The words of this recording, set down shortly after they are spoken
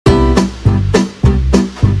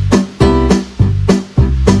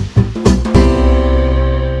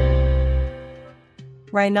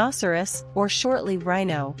Rhinoceros, or shortly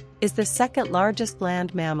rhino, is the second largest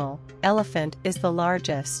land mammal. Elephant is the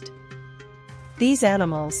largest. These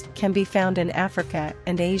animals can be found in Africa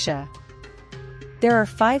and Asia. There are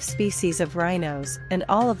 5 species of rhinos, and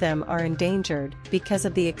all of them are endangered because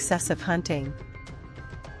of the excessive hunting.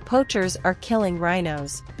 Poachers are killing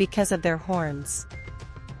rhinos because of their horns.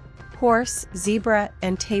 Horse, zebra,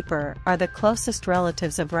 and tapir are the closest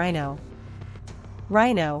relatives of rhino.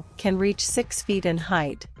 Rhino can reach 6 feet in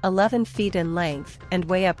height, 11 feet in length, and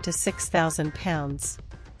weigh up to 6,000 pounds.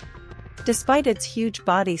 Despite its huge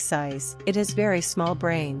body size, it has very small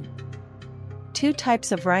brain. 2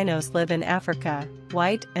 types of rhinos live in Africa,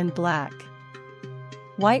 white and black.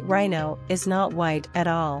 White rhino is not white at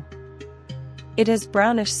all. It has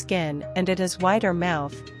brownish skin and it has wider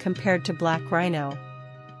mouth compared to black rhino.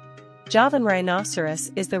 Javan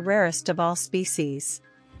rhinoceros is the rarest of all species.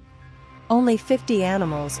 Only 50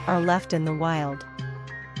 animals are left in the wild.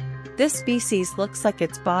 This species looks like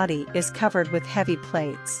its body is covered with heavy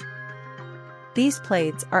plates. These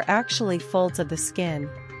plates are actually folds of the skin.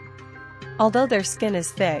 Although their skin is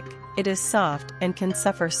thick, it is soft and can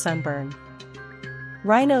suffer sunburn.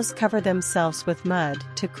 Rhinos cover themselves with mud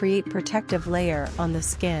to create protective layer on the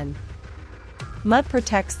skin. Mud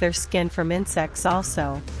protects their skin from insects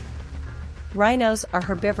also. Rhinos are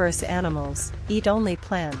herbivorous animals, eat only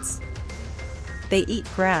plants. They eat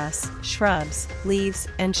grass, shrubs, leaves,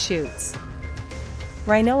 and shoots.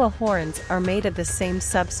 Rhino horns are made of the same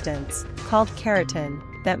substance, called keratin,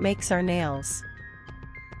 that makes our nails.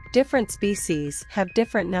 Different species have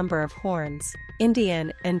different number of horns.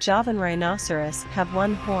 Indian and Javan rhinoceros have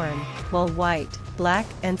 1 horn, while white, black,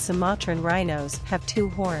 and Sumatran rhinos have 2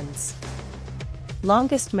 horns.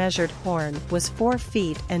 Longest measured horn was 4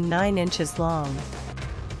 feet and 9 inches long.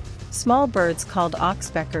 Small birds called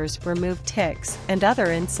oxpeckers remove ticks and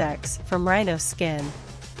other insects from rhino skin.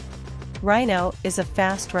 Rhino is a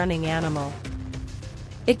fast-running animal.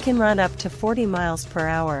 It can run up to 40 miles per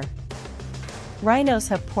hour. Rhinos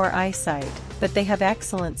have poor eyesight, but they have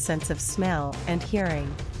excellent sense of smell and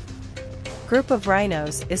hearing. Group of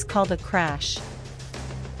rhinos is called a crash.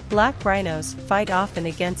 Black rhinos fight often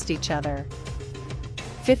against each other.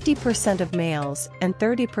 50% of males and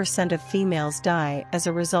 30% of females die as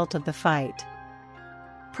a result of the fight.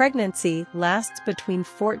 Pregnancy lasts between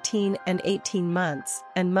 14 and 18 months,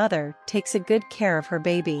 and mother takes a good care of her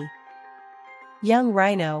baby. Young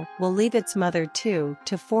rhino will leave its mother 2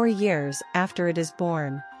 to 4 years after it is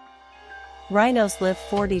born. Rhinos live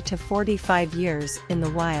 40 to 45 years in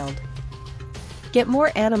the wild. Get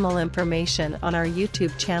more animal information on our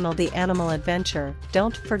YouTube channel The Animal Adventure.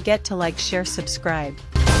 Don't forget to like, share, subscribe.